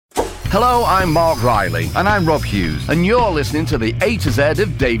Hello, I'm Mark Riley. And I'm Rob Hughes. And you're listening to the A to Z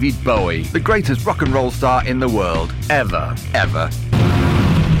of David Bowie. The greatest rock and roll star in the world. Ever. Ever.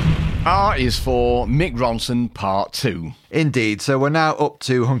 R is for Mick Ronson Part 2. Indeed. So we're now up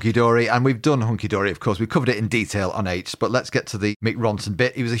to Hunky Dory, and we've done Hunky Dory, of course. We've covered it in detail on H, but let's get to the Mick Ronson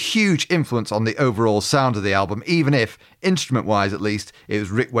bit. He was a huge influence on the overall sound of the album, even if, instrument-wise at least, it was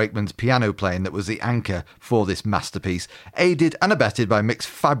Rick Wakeman's piano playing that was the anchor for this masterpiece, aided and abetted by Mick's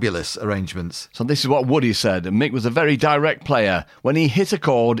fabulous arrangements. So this is what Woody said. Mick was a very direct player. When he hit a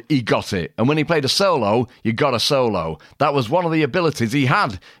chord, he got it. And when he played a solo, you got a solo. That was one of the abilities he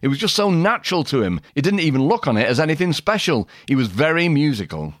had. It was just so natural to him. He didn't even look on it as anything special. He was very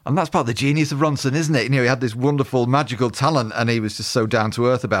musical. And that's part of the genius of Ronson, isn't it? You know, he had this wonderful, magical talent, and he was just so down to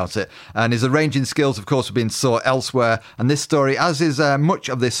earth about it. And his arranging skills, of course, were being sought elsewhere. And this story, as is much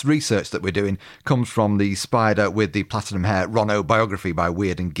of this research that we're doing, comes from the Spider with the Platinum Hair Ronno biography by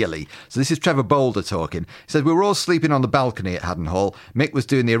Weird and Gilly. So this is Trevor Boulder talking. He said, "We were all sleeping on the balcony at Haddon Hall. Mick was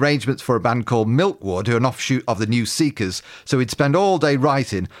doing the arrangements for a band called Milkwood, who are an offshoot of the New Seekers. So he'd spend all day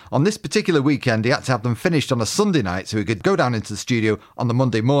writing. On this particular weekend, he had to have them finished on a Sunday night so he could go down into the studio on the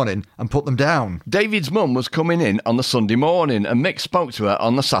Monday morning and put them down." David's mum was coming in on the Sunday morning, and Mick spoke to her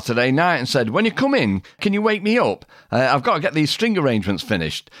on the Saturday night and said, "When you come in, can you wake me up? I've got to get these string arrangements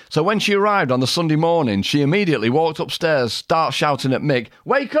finished." So when she arrived on the Sunday morning, she immediately walked upstairs, started shouting at Mick,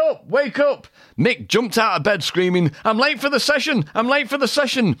 "Wake up! Wake up!" Mick jumped out of bed screaming, "I'm late for the session! I'm late for the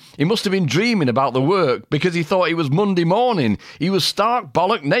session!" He must have been dreaming about the work because he thought it was Monday morning. He was stark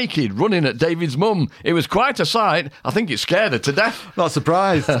bollock naked running at David's mum. It was quite a sight. I think it scared her to death. Not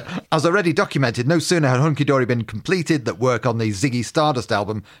surprised. As already documented, no sooner had Hunky Dory been completed that work on the Ziggy Stardust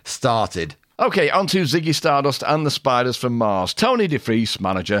album started. OK, on to Ziggy Stardust and the Spiders from Mars. Tony DeFries,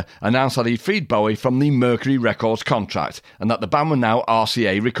 manager, announced that he'd freed Bowie from the Mercury Records contract and that the band were now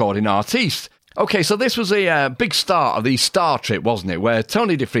RCA recording artists. OK, so this was a big start of the star trip, wasn't it? Where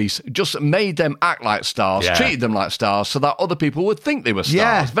Tony DeFries just made them act like stars, treated them like stars, so that other people would think they were stars.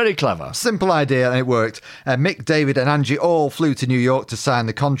 Yeah. Very clever. Simple idea, and it worked. Mick, David and Angie all flew to New York to sign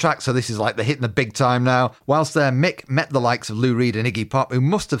the contract, so this is like they're hitting the big time now. Whilst there, Mick met the likes of Lou Reed and Iggy Pop, who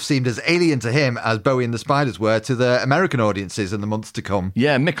must have seemed as alien to him as Bowie and the Spiders were to the American audiences in the months to come.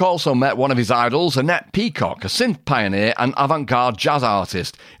 Yeah, Mick also met one of his idols, Annette Peacock, a synth pioneer and avant-garde jazz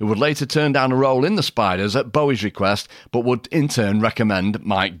artist, who would later turn down a role in the Spiders at Bowie's request, but would in turn recommend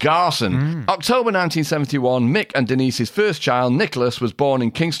Mike Garson. October 1971, Mick and Denise's first child, Nicholas, was born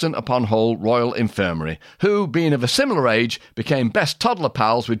in Kingston upon Hull Royal Infirmary, who, being of a similar age, became best toddler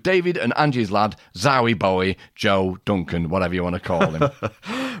pals with David and Angie's lad, Zowie Bowie, Joe Duncan, whatever you want to call him.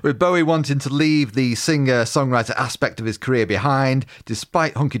 With Bowie wanting to leave the singer-songwriter aspect of his career behind,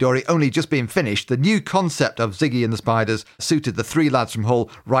 despite Hunky Dory only just being finished, the new concept of Ziggy and the Spiders suited the three lads from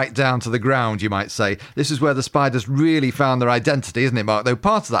Hull right down to the ground, you might say. This is where the Spiders really found their identity, isn't it, Mark? Though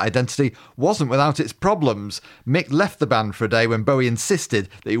part of that identity wasn't without its problems. Mick left the band for a day when Bowie insisted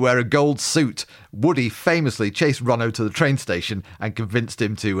that he wear a gold suit. Woody famously chased Ronno to the train station and convinced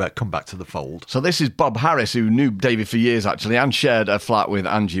him to come back to the fold. So this is Bob Harris, who knew David for years, actually, and shared a flat with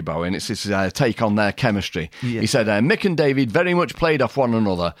Angie Bowie, and it's his take on their chemistry. Yeah. He said, Mick and David very much played off one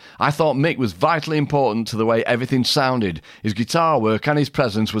another. I thought Mick was vitally important to the way everything sounded. His guitar work and his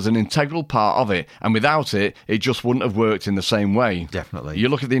presence was an integral part of it, and without it, it just wouldn't have worked in the same way. Definitely. You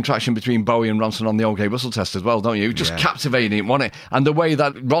look at the interaction between Bowie and Ronson on the OK Whistle test as well, don't you? Just captivating, wasn't it? And the way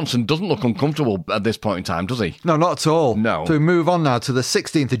that Ronson doesn't look uncomfortable at this point in time, does he? No, not at all. No. So we move on now to the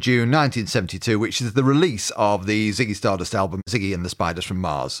 16th of June 1972, which is the release of the Ziggy Stardust album, Ziggy and the Spiders from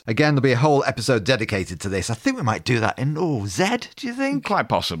Mars. Again, there'll be a whole episode dedicated to this. I think we might do that in, Zed, do you think? Quite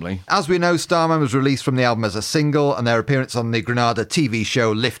possibly. As we know, Starman was released from the album as a single, and their appearance on the Granada TV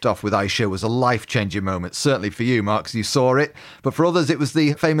show Lift Off with Aisha was a life-changing moment, certainly for you, Mark, because you saw it. But for others, it was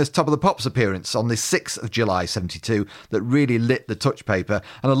the famous Top of the Pops appearance on the 6th of July 72 that really lit the touch paper,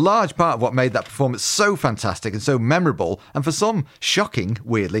 and a large part of what made that performance so fantastic and so memorable, and for some shocking,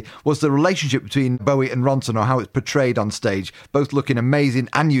 weirdly, was the relationship between Bowie and Ronson, or how it's portrayed on stage, both looking amazing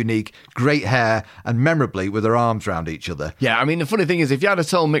and unique, great hair, and memorably with their arms around each other. Yeah, I mean, the funny thing is, if you had to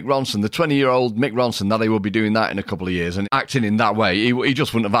tell Mick Ronson, the 20-year-old Mick Ronson, that he would be doing that in a couple of years and acting in that way, he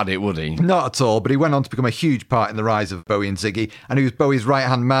just wouldn't have had it, would he? Not at all, but he went on to become a huge part in the rise of Bowie and Ziggy, and he was Bowie's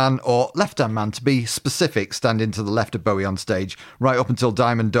right-hand man, or left-hand man to be specific, standing to the left of Bowie on stage, right up until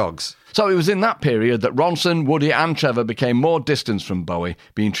Diamond Dogs. So it was in that period that Ronson, Woody and Trevor became more distanced from Bowie,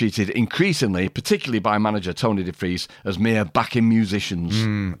 being treated increasingly, particularly by manager Tony DeFries, as mere backing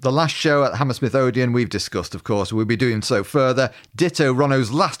musicians. The last show at Hammersmith Odeon we've discussed, of course. We'll be doing so further. Ditto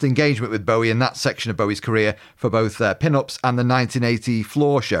Ronno's last engagement with Bowie in that section of Bowie's career for both Pin-Ups and the 1980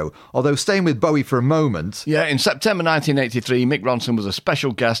 Floor Show. Although staying with Bowie for a moment... Yeah, in September 1983, Mick Ronson was a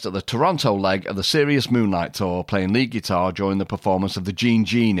special guest at the Toronto leg of the Serious Moonlight Tour, playing lead guitar during the performance of the Gene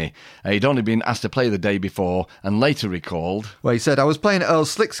Genie. He'd only been asked to play the day before and later recalled... Well, he said, I was playing Earl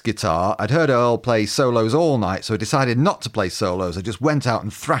Slick's guitar. I'd heard Earl play solos all night, so I decided not to play solos. I just went out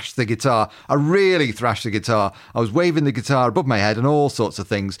and thrashed the guitar. I really thrashed the guitar. I was waving the guitar above my head and all sorts of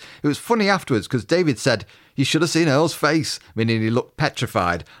things. It was funny afterwards because David said, you should have seen Earl's face, meaning he looked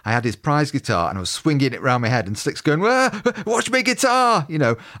petrified. I had his prize guitar and I was swinging it round my head and Slick's going, watch me guitar! You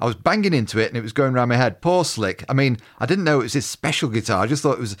know, I was banging into it and it was going round my head. Poor Slick. I mean, I didn't know it was his special guitar. I just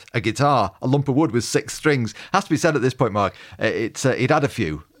thought it was a guitar, a lump of wood with 6 strings. Has to be said at this point, Mark, he'd had a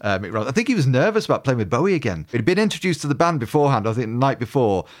few. Mick Ronson. I think he was nervous about playing with Bowie again. He'd been introduced to the band beforehand, I think the night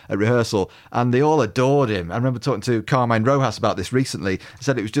before at rehearsal, and they all adored him. I remember talking to Carmine Rojas about this recently. He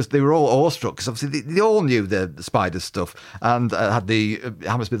said it was just, they were all awestruck because obviously they all knew the Spiders stuff and had the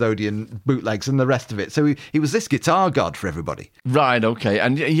Hammersmith Odeon bootlegs and the rest of it. So he was this guitar god for everybody. Right, okay.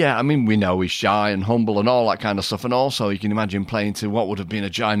 And yeah, I mean, we know he's shy and humble and all that kind of stuff. And also, you can imagine playing to what would have been a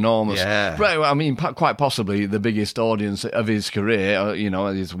ginormous, I mean, quite possibly the biggest audience of his career,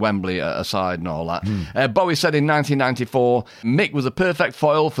 his Wembley aside and all that. Bowie said in 1994, Mick was a perfect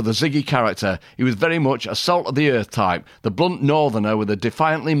foil for the Ziggy character. He was very much a salt-of-the-earth type, the blunt northerner with a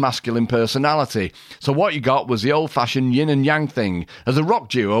defiantly masculine personality. So what you got was the old-fashioned yin and yang thing. As a rock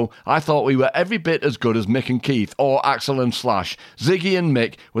duo, I thought we were every bit as good as Mick and Keith, or Axl and Slash. Ziggy and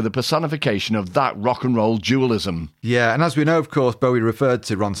Mick were the personification of that rock and roll dualism. Yeah, and as we know, of course, Bowie referred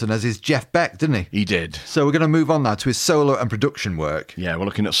to Ronson as his Jeff Beck, didn't he? He did. So we're going to move on now to his solo and production work. Yeah, we're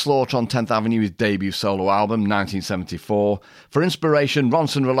looking at Slaughter on 10th Avenue, his debut solo album, 1974. For inspiration,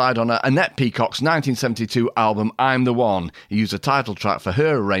 Ronson relied on Annette Peacock's 1972 album, I'm the One. He used a title track for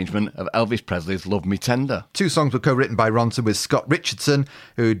her arrangement of Elvis Presley's Love Me Tender. 2 songs were co-written by Ronson with Scott Richardson,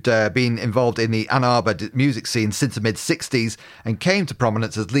 who'd been involved in the Ann Arbor music scene since the mid-60s and came to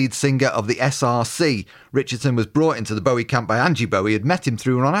prominence as lead singer of the SRC. Richardson was brought into the Bowie camp by Angie Bowie, who'd met him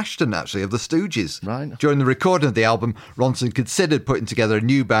through Ron Ashton, actually, of the Stooges. Right. During the recording of the album, Ronson considered putting together a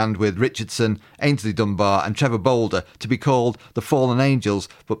new band with Richardson, Ainsley Dunbar and Trevor Bolder to be called the Fallen Angels,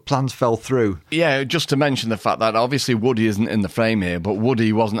 but plans fell through. Yeah, just to mention the fact that obviously Woody isn't in the frame here, but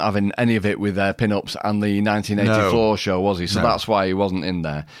Woody wasn't having any of it with Pin-Ups and the 1980 Floor Show, was he? So that's why he wasn't in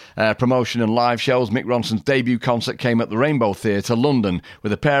there. Promotion and live shows. Mick Ronson's debut concert came at the Rainbow Theatre, London,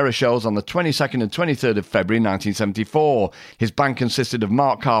 with a pair of shows on the 22nd and 23rd of February 1974. His band consisted of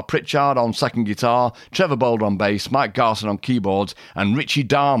Mark Carr Pritchard on second guitar, Trevor Bolder on bass, Mike Garson on keyboards and Richie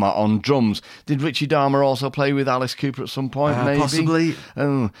Dahmer on drums. Did Richie Dahmer also play with Alice Cooper at some point, maybe? Possibly.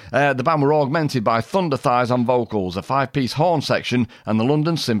 The band were augmented by Thunder Thighs on vocals, a 5-piece horn section and the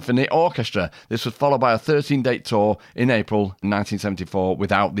London Symphony Orchestra. This was followed by a 13-date tour in April 1974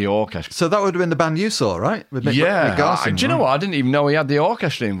 without the orchestra. So that would have been the band you saw, right? With Mick Garson, do you know what? I didn't even know he had the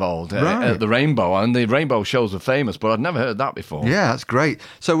orchestra involved at the Rainbow, and the Rainbow shows were famous, but I'd never heard that before. Yeah, that's great.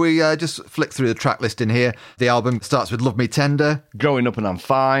 So we just flick through the track list in here. The album starts with Love Me Tender, Growing Up and I'm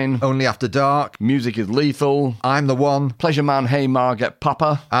Fine, Only After Dark, Music is Lethal, I'm the One, Pleasure Man, Hey Ma, Get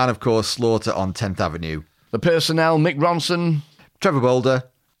Papa, and of course Slaughter on 10th Avenue. The personnel: Mick Ronson, Trevor Bolder,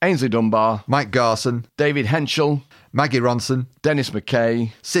 Ainsley Dunbar, Mike Garson, David Henschel, Maggie Ronson, Dennis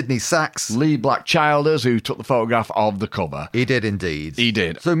McKay, Sidney Sachs, Lee Black Childers, who took the photograph of the cover. He did indeed. He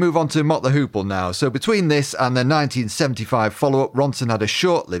did. So move on to Mott the Hoople now. So between this and the 1975 follow-up, Ronson had a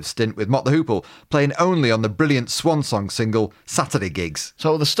short-lived stint with Mott the Hoople, playing only on the brilliant swan song single Saturday Gigs.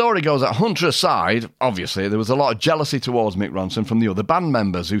 So the story goes that, Hunter aside, obviously there was a lot of jealousy towards Mick Ronson from the other band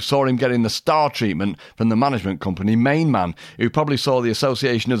members who saw him getting the star treatment from the management company Main Man, who probably saw the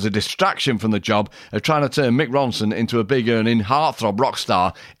association as a distraction from the job of trying to turn Mick Ronson into a big earning heartthrob rock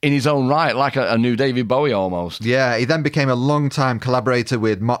star in his own right, like a new David Bowie almost. Yeah, he then became a long-time collaborator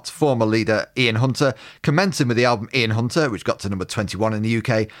with Mott's former leader Ian Hunter, commencing with the album Ian Hunter, which got to number 21 in the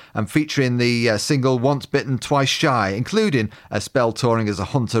UK, and featuring the single Once Bitten, Twice Shy, including a spell touring as a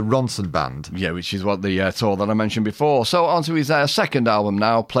Hunter Ronson band. Yeah, which is what the tour that I mentioned before. So on to his second album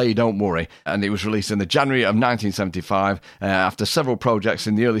now, Play Don't Worry, and it was released in the January of 1975 after several projects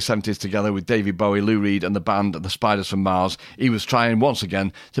in the early 70s together with David Bowie, Lou Reed and the band The Spiders Spiders from Mars, he was trying once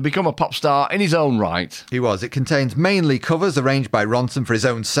again to become a pop star in his own right. He was. It contains mainly covers arranged by Ronson for his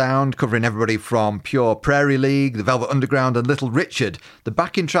own sound, covering everybody from Pure Prairie League, The Velvet Underground and Little Richard. The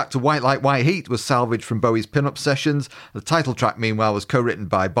backing track to White Light, White Heat was salvaged from Bowie's pin-up sessions. The title track, meanwhile, was co-written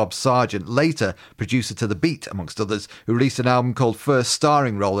by Bob Sargent, later producer to The Beat, amongst others, who released an album called First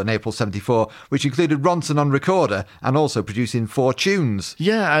Starring Role in April 74, which included Ronson on recorder and also producing 4 tunes.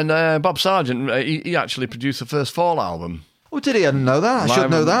 Yeah, and Bob Sargent, he actually produced the first Fall album. Oh, did he? I didn't know that. I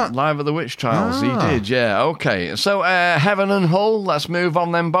should know that. Live at the Witch Trials. He did, yeah. Okay. So, Heaven and Hull, let's move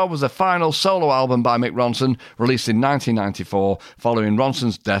on then, Bob, was the final solo album by Mick Ronson, released in 1994, following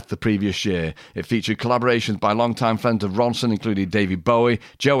Ronson's death the previous year. It featured collaborations by longtime friends of Ronson, including David Bowie,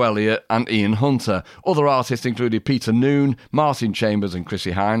 Joe Elliott and Ian Hunter. Other artists included Peter Noone, Martin Chambers and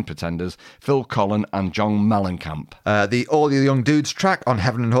Chrissie Hynde, Pretenders, Phil Collen and John Mellencamp. The All You Young Dudes track on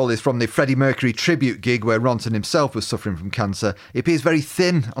Heaven and Hull is from the Freddie Mercury tribute gig where Ronson himself was suffering from cancer. It appears very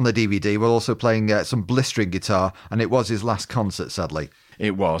thin on the DVD, while also playing some blistering guitar, and it was his last concert, sadly.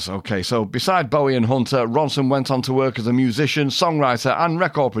 It was. Okay, so beside Bowie and Hunter, Ronson went on to work as a musician, songwriter and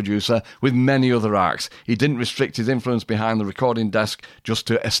record producer with many other acts. He didn't restrict his influence behind the recording desk just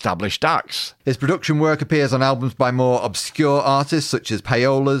to established acts. His production work appears on albums by more obscure artists such as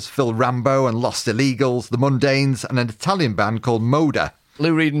Payolas, Phil Rambo and Lost Illegals, The Mundanes and an Italian band called Moda.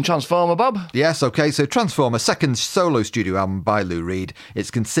 Lou Reed and Transformer, Bob? Yes, OK, so Transformer, second solo studio album by Lou Reed.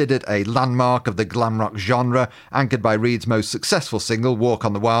 It's considered a landmark of the glam rock genre, anchored by Reed's most successful single, Walk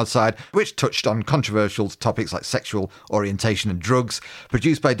on the Wild Side, which touched on controversial topics like sexual orientation and drugs.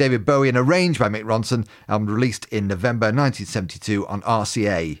 Produced by David Bowie and arranged by Mick Ronson, album released in November 1972 on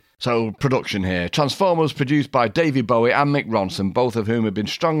RCA. So, production here. Transformer was produced by David Bowie and Mick Ronson, both of whom had been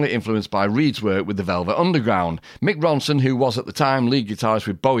strongly influenced by Reed's work with the Velvet Underground. Mick Ronson, who was at the time lead guitarist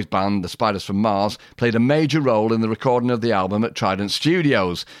with Bowie's band, the Spiders from Mars, played a major role in the recording of the album at Trident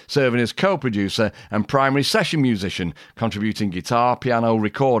Studios, serving as co-producer and primary session musician, contributing guitar, piano,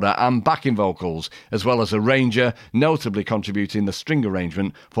 recorder and backing vocals, as well as arranger, notably contributing the string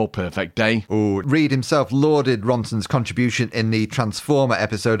arrangement for Perfect Day. Ooh, Reed himself lauded Ronson's contribution in the Transformer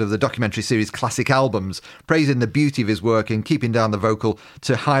episode of the documentary series Classic Albums, praising the beauty of his work and keeping down the vocal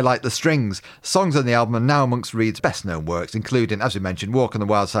to highlight the strings. Songs on the album are now amongst Reed's best-known works, including, as we mentioned, Walk on the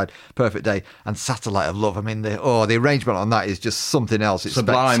Wild Side, Perfect Day and Satellite of Love. I mean, the arrangement on that is just something else. It's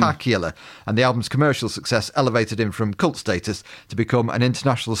sublime. Spectacular. And the album's commercial success elevated him from cult status to become an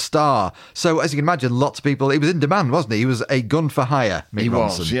international star. So, as you can imagine, lots of people, he was in demand, wasn't he? He was a gun for hire, Mick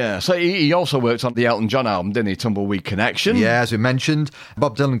Ronson. Was, yeah. So he also worked on the Elton John album, didn't he? Tumbleweed Connection. Yeah, as we mentioned,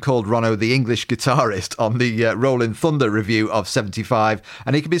 Bob Dylan called Ronno the English guitarist on the Rolling Thunder review of 75,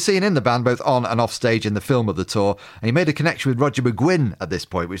 and he can be seen in the band both on and off stage in the film of the tour. And he made a connection with Roger McGuinn at this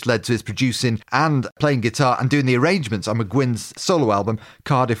point, which led to his producing and playing guitar and doing the arrangements on McGuinn's solo album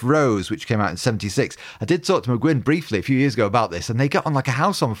Cardiff Rose, which came out in 76. I did talk to McGuinn briefly a few years ago about this, and they got on like a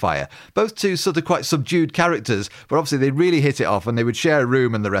house on fire. Both two sort of quite subdued characters, but obviously they really hit it off, and they would share a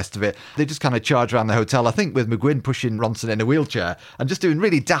room and the rest of it. They just kind of charged around the hotel, I think with McGuinn pushing Ronson in a wheelchair and just doing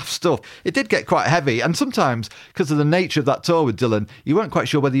really daft stuff. It did get quite heavy, and sometimes, because of the nature of that tour with Dylan, you weren't quite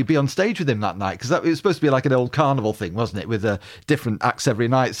sure whether you'd be on stage with him that night, because it was supposed to be like an old carnival thing, wasn't it, with different acts every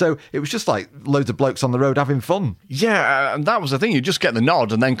night. So it was just like loads of blokes on the road having fun. Yeah, and that was the thing. You just get the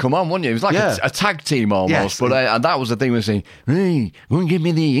nod and then come on, wouldn't you? It was like a tag team almost. Yes. But and that was the thing, was saying, hey, won't give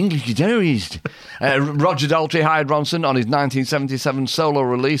me the English guitarist. Roger Daltrey hired Ronson on his 1977 solo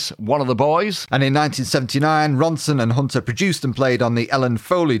release, One of the Boys. And in 1979, Ronson and Hunter produced and played on the Ellen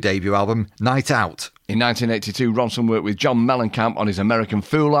Foley debut album, Night Out. In 1982, Ronson worked with John Mellencamp on his American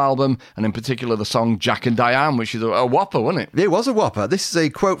Fool album, and in particular the song Jack and Diane, which is a whopper, wasn't it? It was a whopper. This is a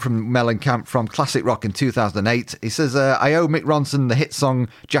quote from Mellencamp from Classic Rock in 2008. He says, I owe Mick Ronson the hit song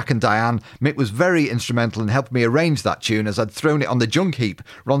Jack and Diane. Mick was very instrumental in helping me arrange that tune as I'd thrown it on the junk heap.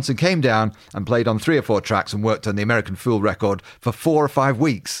 Ronson came down and played on 3 or 4 tracks and worked on the American Fool record for 4 or 5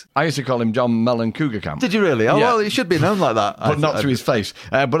 weeks. I used to call him John Mellon Cougar Camp. Did you really? Oh, yeah. Well, he should be known like that. But not through his face.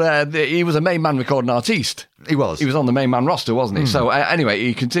 But he was a main man recording artiste. He was. He was on the main man roster, wasn't he? So anyway,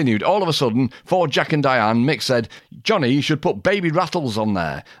 he continued. All of a sudden, for Jack and Diane, Mick said, Johnny, you should put Baby Rattles on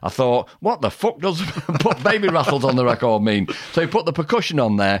there. I thought, what the fuck does put Baby Rattles on the record mean? So he put the percussion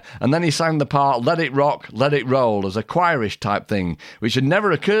on there, and then he sang the part Let It Rock, Let It Roll as a choirish type thing, which had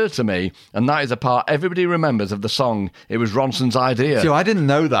never occurred to me, and that is a part everybody remembers of the song. It was Ronson's idea. So I didn't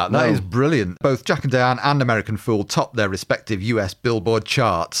know that. That is brilliant. Both Jack and Diane and American Fool topped their respective US Billboard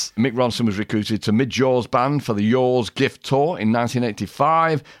charts. Mick Ronson was recruited to Mid-Jaws Band band for the Yours Gift Tour in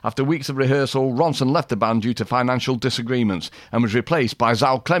 1985. After weeks of rehearsal, Ronson left the band due to financial disagreements and was replaced by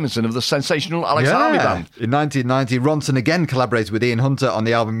Zal Clemenson of the sensational Alex Harvey Band. In 1990, Ronson again collaborated with Ian Hunter on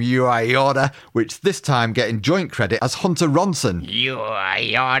the album You Are Yoda, which this time getting joint credit as Hunter Ronson. You Are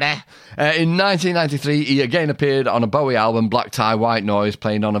Yoda. In 1993, he again appeared on a Bowie album, Black Tie, White Noise,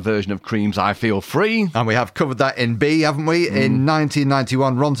 playing on a version of Cream's I Feel Free. And we have covered that in B, haven't we? In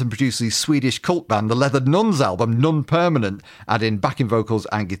 1991, Ronson produced the Swedish cult band The Leathered Nuns album, Nun Permanent, adding backing vocals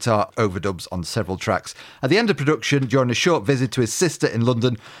and guitar overdubs on several tracks. At the end of production, during a short visit to his sister in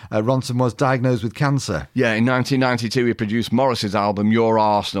London, Ronson was diagnosed with cancer. Yeah, in 1992, he produced Morris's album Your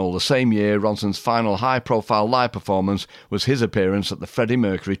Arsenal. The same year, Ronson's final high-profile live performance was his appearance at the Freddie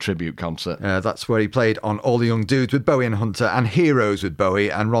Mercury tribute concert. That's where he played on All the Young Dudes with Bowie and Hunter and Heroes with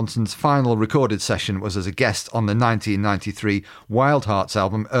Bowie, and Ronson's final recorded session was as a guest on the 1993 Wild Hearts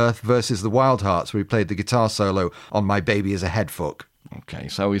album Earth vs. the Wild Hearts, where he played the guitar solo on My Baby Is a Headfuck. Okay,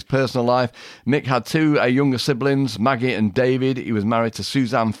 so his personal life. Mick had two younger siblings, Maggie and David. He was married to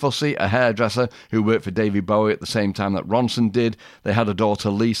Suzanne Fussy, a hairdresser who worked for David Bowie at the same time that Ronson did. They had a daughter,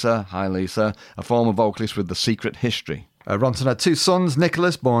 Lisa, hi Lisa, a former vocalist with The Secret History. Ronson had two sons,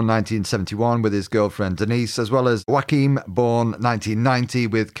 Nicholas, born 1971 with his girlfriend Denise, as well as Joachim, born 1990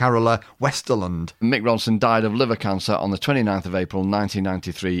 with Carola Westerlund. Mick Ronson died of liver cancer on the 29th of April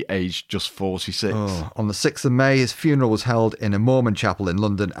 1993, aged just 46. On the 6th of May, his funeral was held in a Mormon chapel in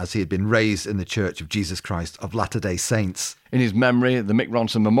London as he had been raised in the Church of Jesus Christ of Latter-day Saints. In his memory, the Mick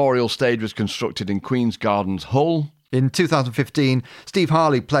Ronson Memorial Stage was constructed in Queen's Gardens, Hull. In 2015, Steve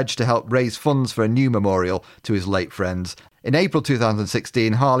Harley pledged to help raise funds for a new memorial to his late friends. In April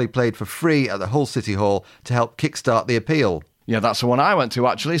 2016, Harley played for free at the Hull City Hall to help kickstart the appeal. Yeah, that's the one I went to,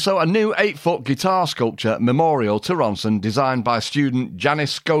 actually. So a new 8-foot guitar sculpture memorial to Ronson, designed by student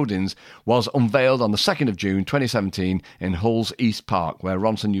Janice Skodins, was unveiled on the 2nd of June 2017 in Hull's East Park, where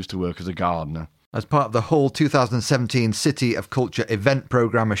Ronson used to work as a gardener. As part of the Hull 2017 City of Culture event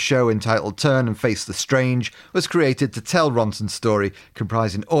programme, a show entitled Turn and Face the Strange was created to tell Ronson's story,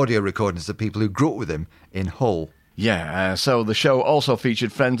 comprising audio recordings of people who grew up with him in Hull. Yeah, so the show also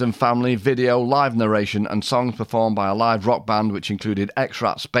featured friends and family, video, live narration and songs performed by a live rock band which included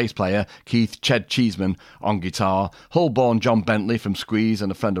X-Rats bass player Keith Ched Cheeseman on guitar, Hull-born John Bentley from Squeeze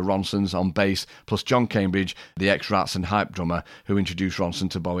and a friend of Ronson's on bass, plus John Cambridge, the X-Rats and hype drummer, who introduced Ronson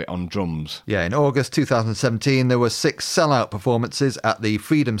to Bowie on drums. Yeah, in August 2017 there were 6 sellout performances at the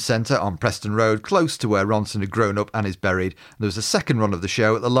Freedom Centre on Preston Road, close to where Ronson had grown up and is buried. There was a second run of the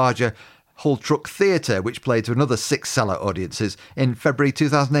show at the larger Hull Truck Theatre, which played to another 6 sellout audiences in February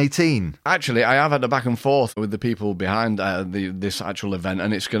 2018. Actually, I have had a back and forth with the people behind this actual event,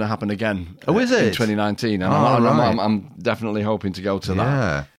 and it's going to happen again. Oh, is it? In 2019, and right. I'm definitely hoping to go to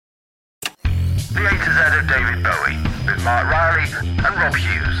that. Yeah. The A to Z of David Bowie with Mark Riley and Rob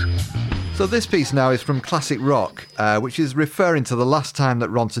Hughes. So this piece now is from Classic Rock, which is referring to the last time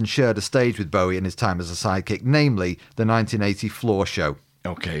that Ronson shared a stage with Bowie in his time as a sidekick, namely the 1980 Floor Show.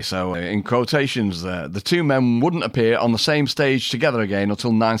 Okay, so in quotations there, the two men wouldn't appear on the same stage together again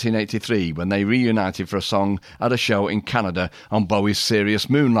until 1983, when they reunited for a song at a show in Canada on Bowie's Serious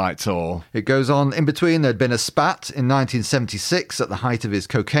Moonlight tour. It goes on, in between there'd been a spat. In 1976, at the height of his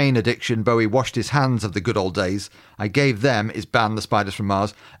cocaine addiction, Bowie washed his hands of the good old days. I gave them, his band, the Spiders from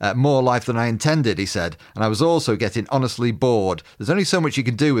Mars, more life than I intended, he said, and I was also getting honestly bored. There's only so much you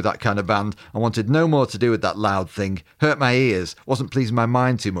can do with that kind of band. I wanted no more to do with that loud thing. Hurt my ears. Wasn't pleasing my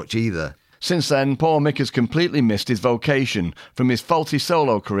mind too much either. Since then, poor Mick has completely missed his vocation, from his faulty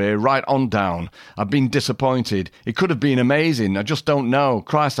solo career right on down. I've been disappointed. It could have been amazing. I just don't know.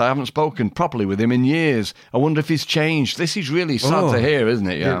 Christ, I haven't spoken properly with him in years. I wonder if he's changed. This is really sad to hear,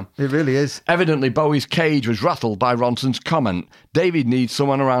 isn't it? Yeah, it really is. Evidently, Bowie's cage was rattled by Ronson's comment. David needs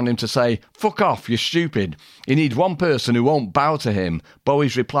someone around him to say, "Fuck off, you're stupid." He needs one person who won't bow to him.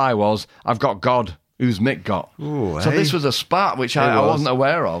 Bowie's reply was, "I've got God." Who's Mick got? Ooh, so this was a spat which I wasn't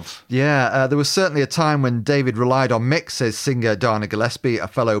aware of. Yeah, there was certainly a time when David relied on Mick, says singer Dana Gillespie, a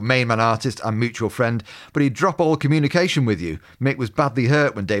fellow Main Man artist and mutual friend, but he'd drop all communication with you. Mick was badly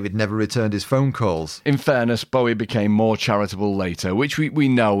hurt when David never returned his phone calls. In fairness, Bowie became more charitable later, which we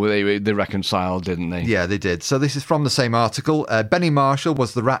know they reconciled, didn't they? Yeah, they did. So this is from the same article. Benny Marshall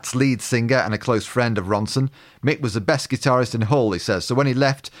was the Rats' lead singer and a close friend of Ronson. Mick was the best guitarist in Hull, he says, so when he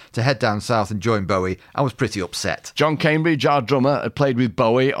left to head down south and join Bowie, I was pretty upset. John Cambridge, our drummer, had played with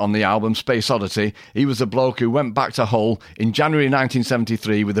Bowie on the album Space Oddity. He was the bloke who went back to Hull in January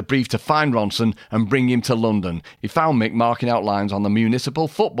 1973 with a brief to find Ronson and bring him to London. He found Mick marking out lines on the municipal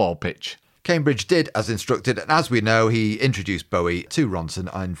football pitch. Cambridge did as instructed, and as we know, he introduced Bowie to Ronson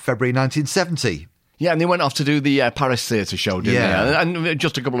in February 1970. Yeah, and they went off to do the Paris Theatre show, didn't they? And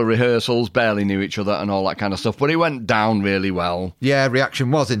just a couple of rehearsals, barely knew each other and all that kind of stuff. But it went down really well. Yeah, reaction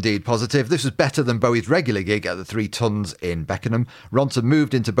was indeed positive. This was better than Bowie's regular gig at the Three Tons in Beckenham. Ronson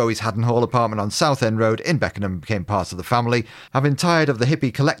moved into Bowie's Haddon Hall apartment on Southend Road in Beckenham and became part of the family. Having tired of the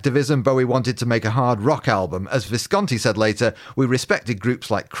hippie collectivism, Bowie wanted to make a hard rock album. As Visconti said later, we respected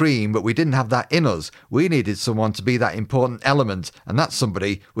groups like Cream, but we didn't have that in us. We needed someone to be that important element, and that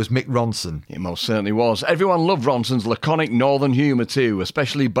somebody was Mick Ronson. It most certainly was. Everyone loved Ronson's laconic northern humour too,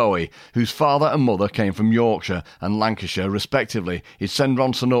 especially Bowie, whose father and mother came from Yorkshire and Lancashire respectively. He'd send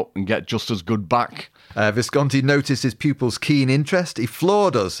Ronson up and get just as good back. Visconti noticed his pupil's keen interest. He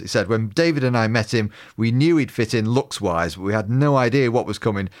floored us, he said. When David and I met him, we knew he'd fit in looks-wise, but we had no idea what was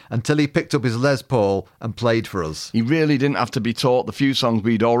coming until he picked up his Les Paul and played for us. He really didn't have to be taught the few songs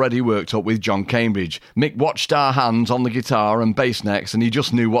we'd already worked up with John Cambridge. Mick watched our hands on the guitar and bass necks and he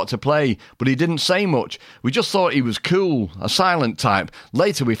just knew what to play, but he didn't say much. We just thought he was cool, a silent type.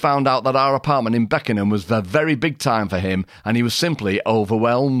 Later we found out that our apartment in Beckenham was a very big time for him and he was simply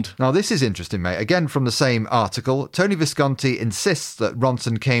overwhelmed. Now this is interesting, mate. Again, from the same article, Tony Visconti insists that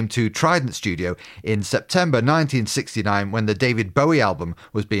Ronson came to Trident Studio in September 1969 when the David Bowie album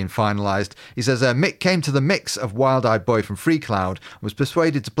was being finalised. He says Mick came to the mix of Wild Eyed Boy from Free Cloud, was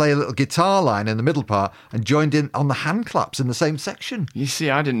persuaded to play a little guitar line in the middle part and joined in on the hand claps in the same section. You see,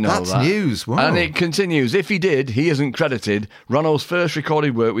 I didn't know That's that. news. Wow. And it continues. If he did, he isn't credited. Ronno's first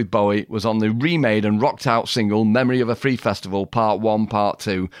recorded work with Bowie was on the remade and rocked out single Memory of a Free Festival Part 1, Part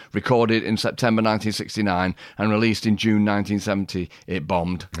 2, recorded in September 1969 and released in June 1970. It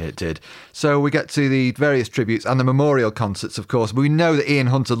bombed. It did. So we get to the various tributes and the memorial concerts, of course. We know that Ian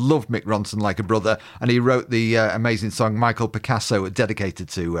Hunter loved Mick Ronson like a brother, and he wrote the amazing song Michael Picasso dedicated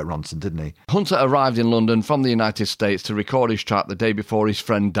to Ronson, didn't he? Hunter arrived in London from the United States to record his track the day before his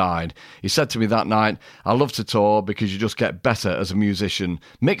friend died. He said to me that night, "I love to tour because you just get better as a musician."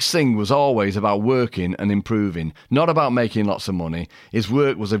 Mick's thing was always about working and improving, not about making lots of money. His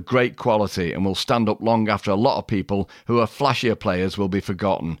work was of great quality and will stand up long after a lot of people who are flashier players will be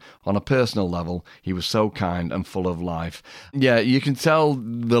forgotten. On a personal level, he was so kind and full of life. Yeah, you can tell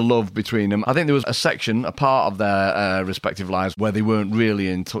the love between them. I think there was a section, a part of their respective lives where they weren't really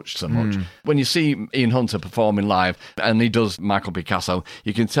in touch so much. When you see Ian Hunter performing live and he does Michael Picasso,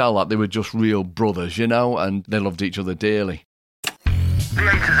 you can tell that they were just real brothers, you know, and they loved each other dearly. The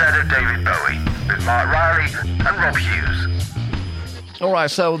A to Z of David Bowie with Mark Riley and Rob Hughes. All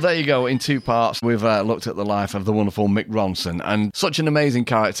right, so there you go. In two parts, we've looked at the life of the wonderful Mick Ronson, and such an amazing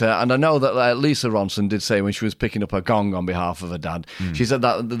character. And I know that Lisa Ronson did say when she was picking up her gong on behalf of her dad, she said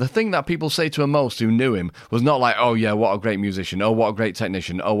that the thing that people say to her most who knew him was not like, "Oh yeah, what a great musician, oh what a great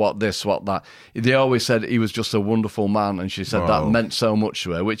technician, oh what this, what that." They always said he was just a wonderful man, and she said that meant so much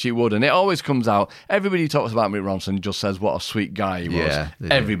to her, which he would. And it always comes out. Everybody who talks about Mick Ronson just says what a sweet guy he was. Yeah,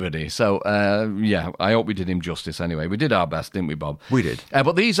 everybody. So yeah, I hope we did him justice. Anyway, we did our best, didn't we, Bob? We did.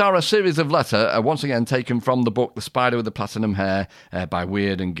 But these are a series of letters, once again taken from the book The Spider with the Platinum Hair by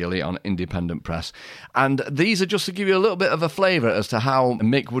Weird and Gilly on Independent Press. And these are just to give you a little bit of a flavour as to how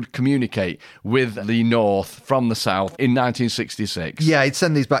Mick would communicate with the North from the South in 1966. Yeah, he'd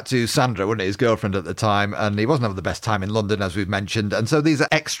send these back to Sandra, wouldn't he, his girlfriend at the time, and he wasn't having the best time in London, as we've mentioned. And so these are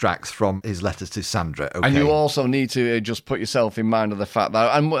extracts from his letters to Sandra. Okay. And you also need to just put yourself in mind of the fact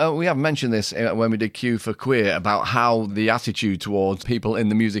that, and we have mentioned this when we did Q for Queer, about how the attitude towards people in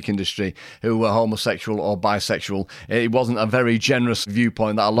the music industry who were homosexual or bisexual, it wasn't a very generous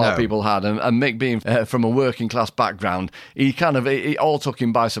viewpoint that a lot of people had, and Mick being from a working class background, it all took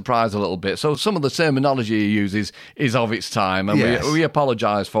him by surprise a little bit. So some of the terminology he uses is of its time, and we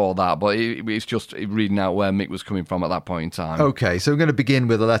apologise for that, but it's just reading out where Mick was coming from at that point in time. Okay, so we're going to begin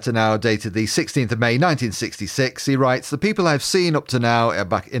with a letter now dated the 16th of May 1966. He writes, "The people I've seen up to now,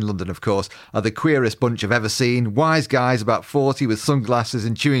 back in London of course, are the queerest bunch I've ever seen. Wise guys about 40 with sunglasses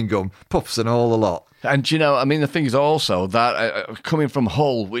and chewing gum, puffs and all the lot." And, you know, I mean, the thing is also that coming from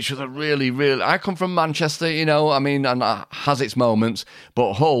Hull, which was a really... I come from Manchester, you know, I mean, and has its moments,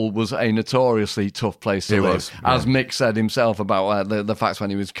 but Hull was a notoriously tough place to live. As Mick said himself about the fact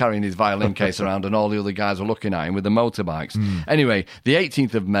when he was carrying his violin case around and all the other guys were looking at him with the motorbikes. Anyway, the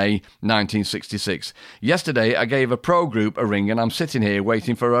 18th of May, 1966. Yesterday, I gave a pro group a ring and I'm sitting here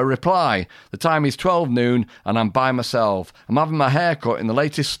waiting for a reply. The time is 12 noon and I'm by myself. I'm having my hair cut in the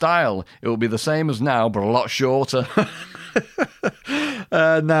latest style. It will be the same as now, but a lot shorter.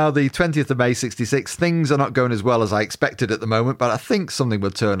 Now, the 20th of May 66, things are not going as well as I expected at the moment, but I think something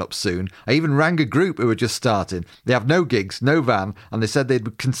will turn up soon. I even rang a group who were just starting. They have no gigs, no van, and they said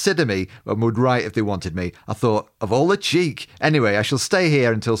they'd consider me and would write if they wanted me. I thought, of all the cheek. Anyway, I shall stay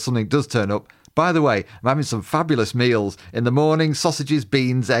here until something does turn up. By the way, I'm having some fabulous meals. In the morning, sausages,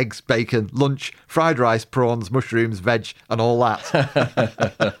 beans, eggs, bacon. Lunch, fried rice, prawns, mushrooms, veg, and all that.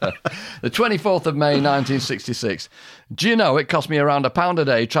 The 24th of May 1966. Do you know it cost me around £1 a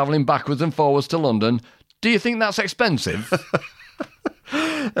day travelling backwards and forwards to London? Do you think that's expensive?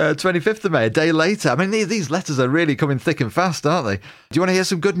 25th of May, a day later. I mean, these letters are really coming thick and fast, aren't they? Do you want to hear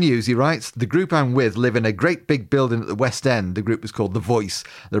some good news? He writes, the group I'm with live in a great big building at the West End. The group is called The Voice.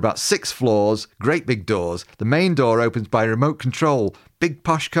 There are about 6 floors, great big doors. The main door opens by remote control. Big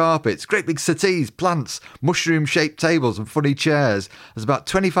posh carpets, great big settees, plants, mushroom-shaped tables and funny chairs. There's about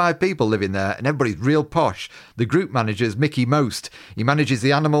 25 people living there and everybody's real posh. The group manager is Mickey Most. He manages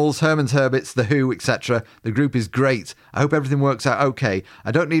the Animals, Herman's Hermits, The Who, etc. The group is great. I hope everything works out okay. I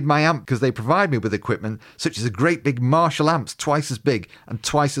don't need my amp because they provide me with equipment such as a great big Marshall amps twice as big and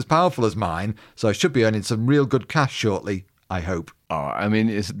twice as powerful as mine, so I should be earning some real good cash shortly, I hope. Oh, I mean,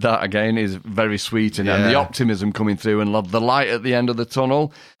 that again is very sweet, and the optimism coming through and the light at the end of the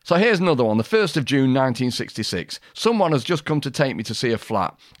tunnel. So here's another one, the 1st of June 1966. Someone has just come to take me to see a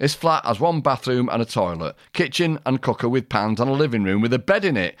flat. This flat has 1 bathroom and a toilet, kitchen and cooker with pans and a living room with a bed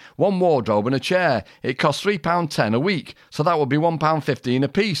in it, 1 wardrobe and a chair. It costs £3.10 a week, so that would be £1.15 a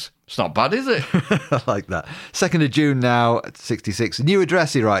piece. It's not bad, is it? I like that. 2nd of June now, 66. New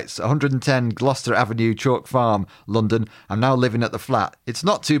address, he writes, 110 Gloucester Avenue, Chalk Farm, London. I'm now living at the flat. It's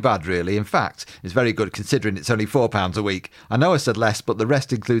not too bad, really. In fact, it's very good considering it's only £4 a week. I know I said less, but the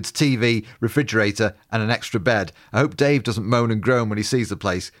rest includes TV, refrigerator and an extra bed. I hope Dave doesn't moan and groan when he sees the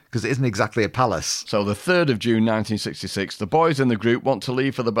place, because it isn't exactly a palace. So the 3rd of June 1966. The boys in the group want to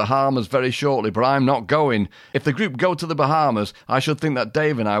leave for the Bahamas very shortly, but I'm not going. If the group go to the Bahamas, I should think that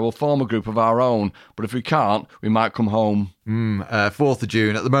Dave and I will form a group of our own, but if we can't, we might come home. 4th of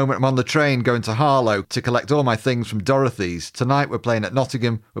June. At the moment, I'm on the train going to Harlow to collect all my things from Dorothy's. Tonight, we're playing at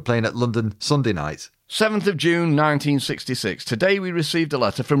Nottingham. We're playing at London Sunday night. 7th of June 1966. Today we received a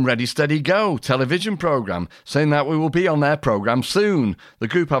letter from Ready Steady Go television programme saying that we will be on their programme soon. The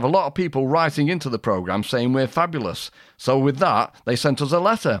group have a lot of people writing into the programme saying we're fabulous. So with that, they sent us a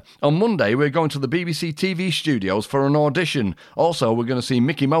letter. On Monday, we're going to the BBC TV studios for an audition. Also, we're going to see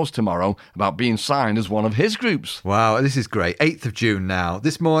Mickey Most tomorrow about being signed as one of his groups. Wow, this is great. 8th of June now.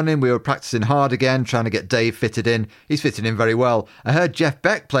 This morning, we were practising hard again, trying to get Dave fitted in. He's fitting in very well. I heard Jeff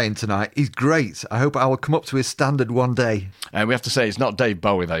Beck playing tonight. He's great. I hope I will come up to his standard one day. We have to say it's not Dave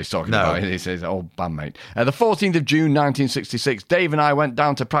Bowie that he's talking about. It's his old bandmate. The 14th of June 1966, Dave and I went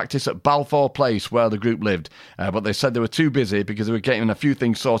down to practice at Balfour Place where the group lived. But they said they were too busy because they were getting a few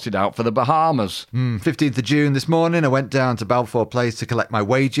things sorted out for the Bahamas. 15th of June this morning, I went down to Balfour Place to collect my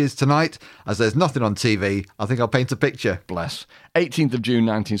wages. Tonight, as there's nothing on TV, I think I'll paint a picture. Bless. 18th of June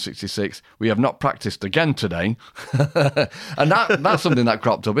 1966, we have not practised again today. And that's something that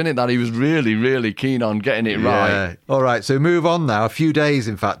cropped up, isn't it? That he was really, really keen on getting it right. All right, so move on now. A few days,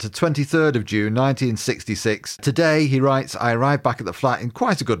 in fact, to 23rd of June 1966. Today, he writes, I arrived back at the flat in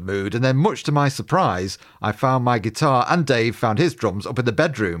quite a good mood, and then much to my surprise, I found my guitar and Dave found his drums up in the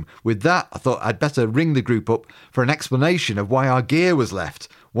bedroom. With that, I thought I'd better ring the group up for an explanation of why our gear was left.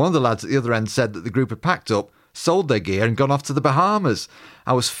 One of the lads at the other end said that the group had packed up, sold their gear and gone off to the Bahamas.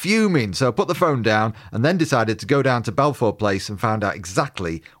 I was fuming, so I put the phone down and then decided to go down to Balfour Place and found out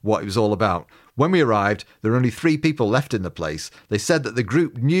exactly what it was all about. When we arrived, there were only 3 people left in the place. They said that the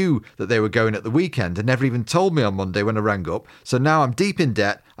group knew that they were going at the weekend and never even told me on Monday when I rang up. So now I'm deep in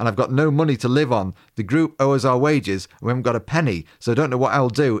debt and I've got no money to live on. The group owe us our wages and we haven't got a penny, so I don't know what I'll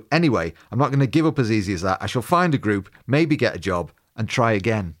do. Anyway, I'm not going to give up as easy as that. I shall find a group, maybe get a job and try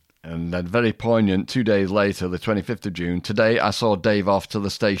again. And then very poignant, 2 days later, the 25th of June, today I saw Dave off to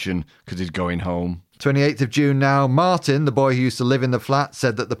the station because he's going home. 28th of June now. Martin, the boy who used to live in the flat,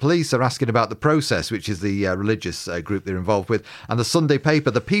 said that the police are asking about the Process, which is the religious group they're involved with, and the Sunday paper,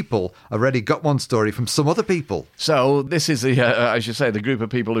 The People, already got one story from some other people. So this is the, I should say, the group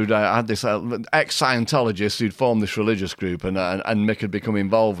of people who had this ex-Scientologists who'd formed this religious group and Mick had become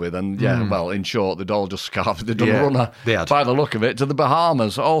involved with, and well, in short, they'd all just scarfed, they'd done a runner, by the look of it, to the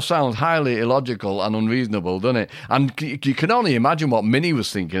Bahamas. All sounds highly illogical and unreasonable, doesn't it? And you can only imagine what Minnie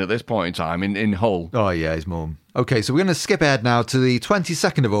was thinking at this point in time in Hull. Oh, yeah, his mum. OK, so we're going to skip ahead now to the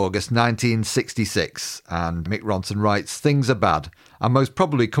 22nd of August, 1966. And Mick Ronson writes, things are bad. I'm most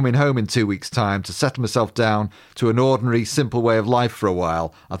probably coming home in 2 weeks' time to settle myself down to an ordinary, simple way of life for a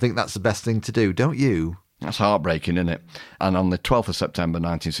while. I think that's the best thing to do, don't you? That's heartbreaking, isn't it? And on the 12th of September,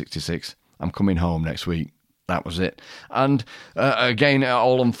 1966, I'm coming home next week. That was it. And again, it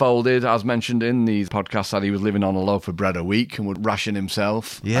all unfolded, as mentioned in these podcasts, that he was living on a loaf of bread a week and would ration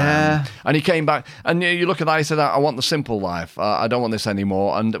himself. Yeah. And he came back, and you look at that, he said, I want the simple life. I don't want this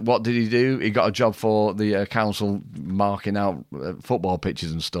anymore. And what did he do? He got a job for the council marking out football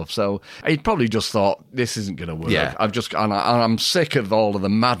pitches and stuff. So he probably just thought, this isn't going to work. Yeah. I'm sick of all of the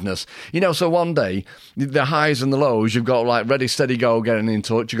madness. So one day, the highs and the lows, you've got like Ready, Steady, Go getting in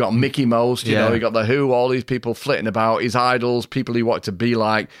touch. You've got Mickey Most, you got The Who, all these people flitting about, his idols, people he wanted to be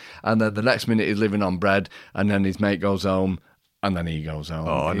like, and then the next minute he's living on bread, and then his mate goes home, and then he goes home.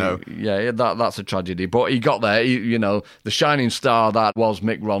 Oh, no. That's a tragedy. But he got there, the shining star that was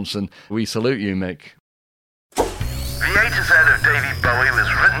Mick Ronson. We salute you, Mick. The A to Z of David Bowie was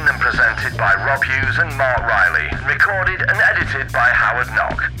written and presented by Rob Hughes and Mark Riley, recorded and edited by Howard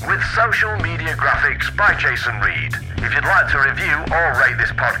Knock, with social media graphics by Jason Reed. If you'd like to review or rate this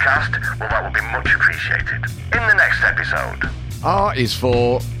podcast, well, that would be much appreciated. In the next episode. R is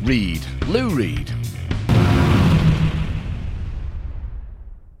for Reed, Lou Reed.